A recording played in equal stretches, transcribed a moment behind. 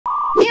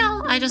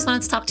Well, I just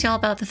wanted to talk to y'all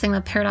about the thing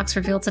that Paradox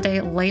revealed today,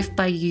 Life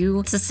by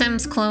You. It's a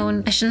Sims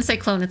clone. I shouldn't say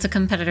clone, it's a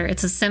competitor.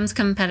 It's a Sims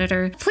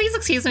competitor. Please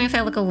excuse me if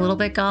I look a little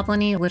bit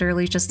goblin-y. I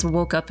literally just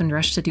woke up and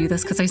rushed to do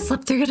this because I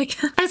slept through it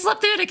again. I slept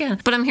through it again,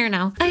 but I'm here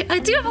now. I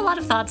do have a lot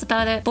of thoughts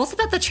about it, both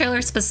about the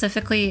trailer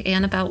specifically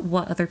and about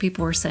what other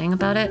people were saying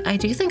about it. I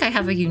do think I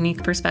have a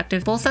unique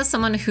perspective, both as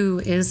someone who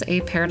is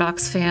a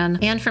Paradox fan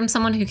and from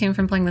someone who came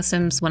from playing The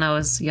Sims when I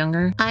was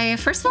younger.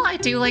 First of all, I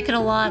do like it a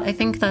lot. I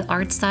think the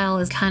art style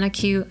is kind of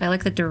cute. I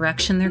like the direction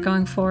they're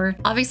going for.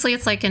 Obviously,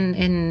 it's like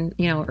in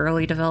you know,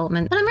 early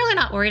development, but I'm really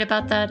not worried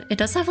about that. It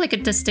does have like a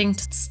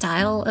distinct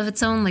style of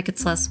its own, like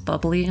it's less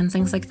bubbly and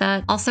things like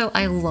that. Also,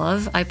 I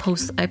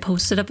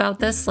posted about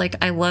this, like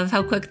I love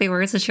how quick they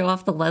were to show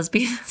off the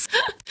lesbians.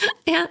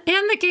 and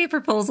the gay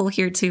proposal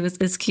here too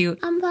is cute.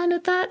 I'm fine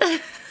with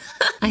that.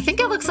 I think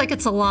it looks like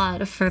it's a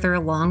lot further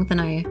along than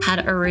I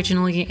had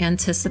originally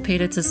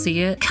anticipated to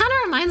see it. Kind of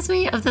reminds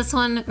me of this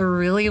one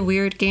really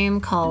weird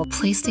game called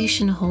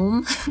PlayStation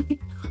Home.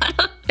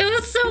 It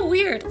was so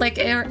weird. Like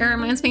it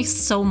reminds me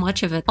so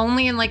much of it,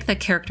 only in like the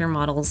character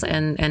models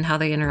and how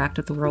they interact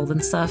with the world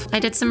and stuff. I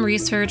did some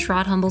research.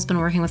 Rod Humble's been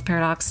working with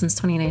Paradox since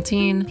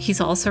 2019. He's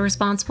also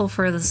responsible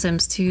for The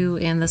Sims 2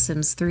 and The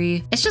Sims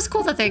 3. It's just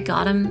cool that they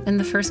got him in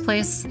the first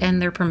place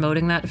and they're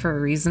promoting that for a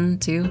reason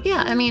too.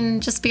 Yeah, I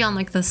mean, just beyond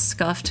like the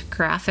scuffed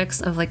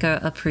graphics of like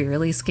a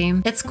pre-release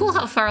game. It's cool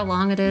how far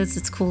along it is.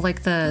 It's cool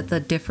like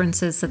the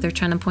differences that they're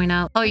trying to point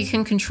out. Oh, you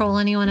can control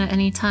anyone at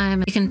any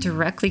time. You can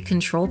directly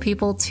control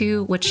people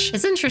too, which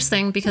is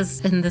interesting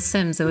because in The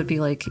Sims, it would be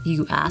like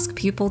you ask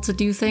people to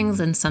do things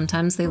and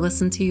sometimes they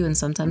listen to you and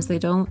sometimes they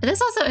don't. It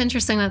is also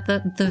interesting that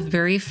the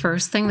very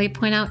first thing they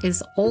point out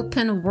is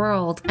open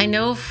world. I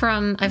know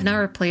I've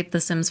never played The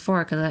Sims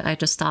 4 because I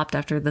just stopped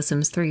after The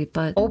Sims 3,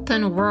 but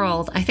open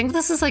world, I think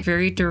this is like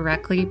very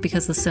directly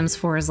because The Sims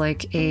 4 is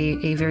like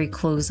a very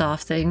closed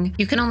off thing.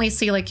 You can only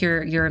see like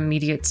your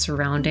immediate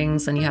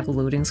surroundings and you have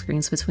loading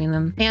screens between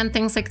them and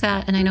things like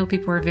that. And I know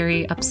people were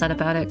very upset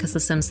about it because The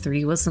Sims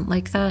 3 wasn't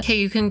like that.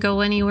 Hey, you can go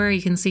anywhere,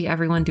 you can see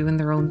everyone doing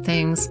their own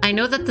things. I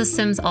know that The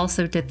Sims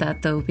also did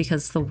that though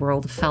because the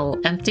world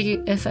felt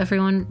empty if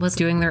everyone was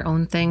doing their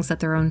own things at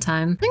their own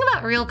time. The thing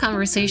about real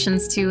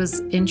conversations too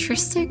is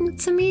interesting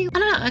to me. I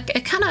don't know,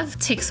 it kind of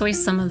takes away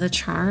some of the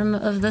charm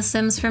of The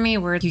Sims for me,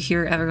 where you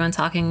hear everyone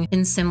talking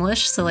in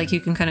Simlish, so like you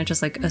can kind of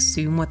just like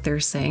assume what they're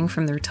saying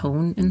from their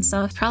tone and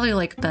stuff. Probably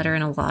like better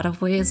in a lot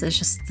of ways. It's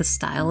just the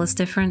style is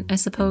different, I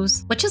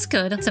suppose, which is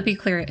good. To be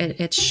clear,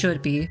 it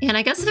should be. And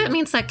I guess if it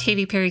means that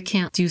Katy Perry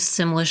can't do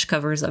Simlish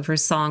covers of her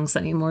songs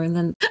anymore,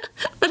 then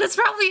it's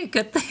probably a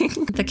good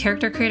thing. The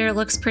character creator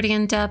looks pretty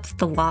in depth.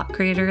 The lot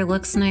creator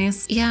looks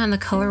nice. Yeah, and the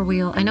color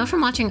wheel. I know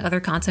from watching other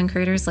content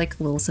creators like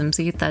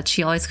lilsimsie that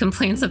she always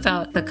complains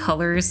about the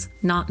colors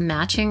not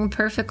matching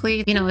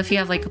perfectly. You know, if you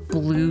have like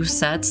blue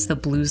sets, the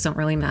blues don't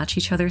really match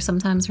each other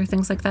sometimes or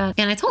things like that.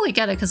 And I totally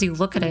get it because you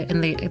look at it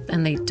and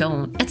they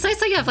don't. It's nice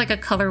that you have like a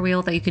color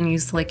wheel that you can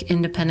use to like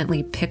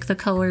independently pick the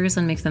colors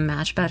and make them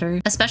match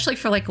better, especially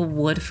for like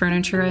wood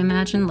furniture. I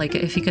imagine like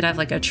if you could have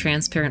like a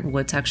transparent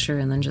wood texture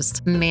and then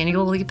just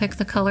manually pick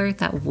the color,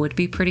 that would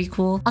be pretty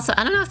cool. Also,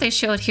 I don't know if they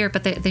show it here,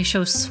 but they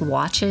show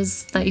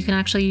swatches that you can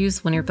actually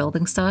use when you're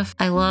building stuff.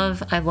 I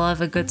love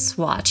a good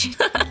swatch.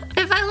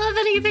 If I love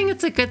anything,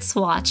 it's a good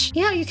swatch.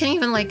 Yeah, you can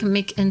even like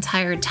make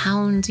entire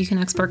towns. You can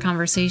export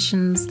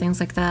conversations, things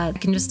like that. I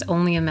can just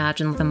only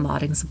imagine the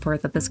modding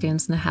support that this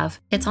game's gonna have.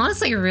 It's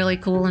honestly really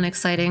cool and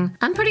exciting.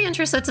 I'm pretty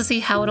interested to see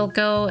how it'll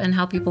go and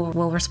how people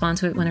will respond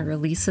to it when it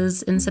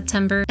releases in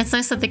September. It's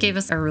nice that they gave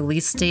us a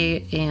release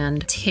date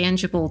and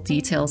tangible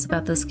details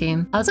about this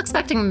game. I was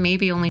expecting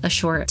maybe only a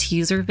short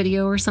teaser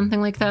video or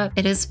something like that.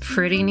 It is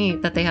pretty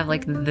neat that they have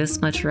like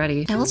this much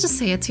ready. I will just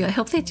say it too. I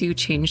hope they do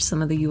change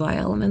some of the UI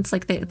elements.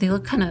 Like they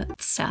look kind of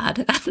sad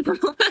at the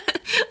moment.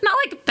 Not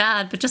like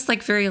bad, but just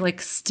like very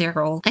like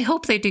sterile. I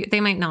hope they do. They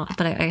might not,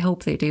 but I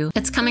hope they do.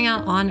 It's coming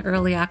out on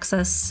early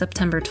access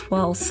September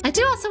 12th. I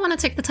do also want to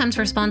take the time to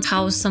respond to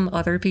how some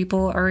other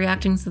people are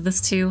reacting to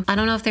this too. I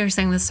don't know if they were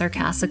saying this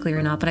sarcastically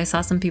or not, but I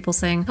saw some people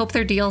saying, hope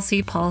their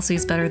DLC policy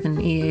is better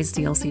than EA's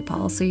DLC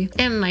policy.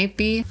 It might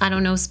be. I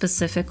don't know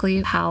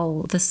specifically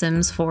how The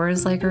Sims 4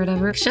 is like or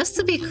whatever. Just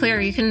to be clear,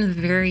 you can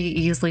very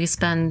easily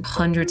spend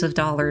hundreds of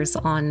dollars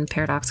on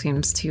Paradox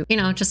games too. You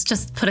know,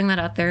 just putting that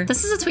out there.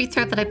 This is a tweet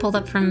thread that I pulled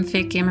up from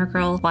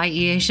fakegamergirl, why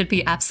EA should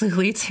be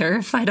absolutely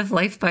terrified of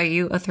Life by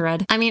You, a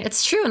thread. I mean,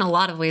 it's true in a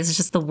lot of ways. It's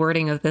just the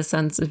wording of this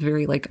sounds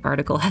very like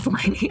article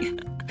headline-y.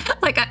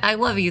 Like, I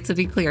love you, to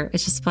be clear.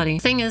 It's just funny.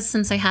 Thing is,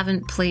 since I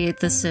haven't played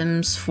The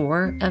Sims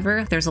 4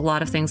 ever, there's a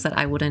lot of things that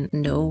I wouldn't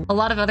know. A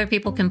lot of other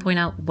people can point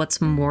out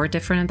what's more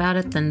different about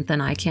it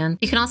than I can.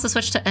 You can also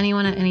switch to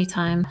anyone at any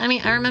time. I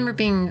mean, I remember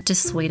being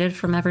dissuaded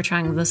from ever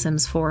trying The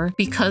Sims 4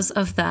 because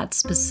of that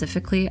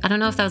specifically. I don't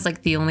know if that was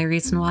like the only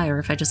reason why or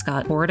if I just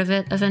got bored of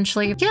it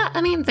eventually. Yeah,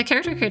 I mean, mean, the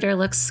character creator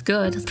looks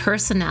good.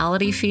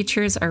 Personality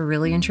features are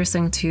really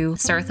interesting too.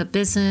 Start with a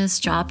business,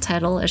 job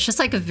title. It's just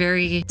like a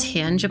very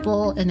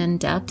tangible and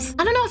in-depth.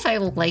 I don't know if I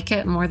like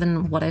it more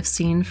than what I've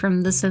seen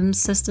from the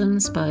Sims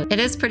systems, but it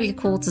is pretty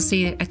cool to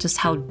see just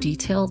how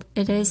detailed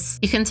it is.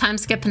 You can time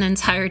skip an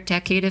entire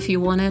decade if you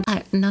wanted.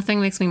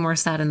 Nothing makes me more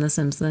sad in The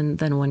Sims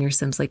than when your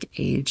Sims like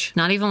age.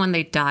 Not even when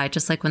they die,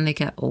 just like when they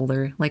get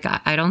older. Like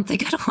I don't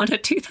think I'd want to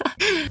do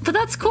that, but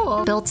that's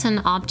cool. Built-in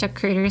object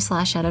creator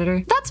 /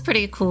 editor. That's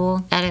pretty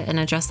cool. Edit and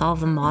adjust all of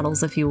the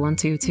models if you want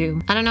to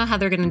too. I don't know how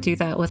they're going to do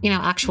that with, you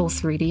know, actual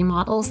 3D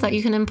models that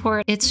you can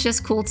import. It's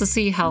just cool to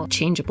see how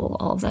changeable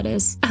all of that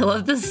is. I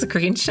love this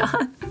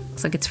screenshot.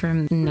 Looks like it's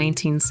from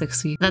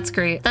 1960. That's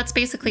great. That's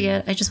basically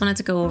it. I just wanted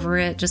to go over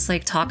it, just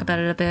like talk about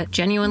it a bit.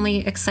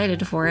 Genuinely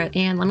excited for it.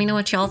 And let me know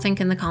what y'all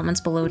think in the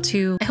comments below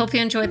too. I hope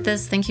you enjoyed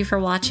this. Thank you for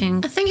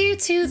watching. Thank you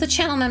to the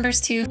channel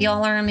members too.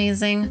 Y'all are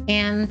amazing.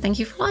 And thank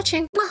you for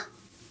watching.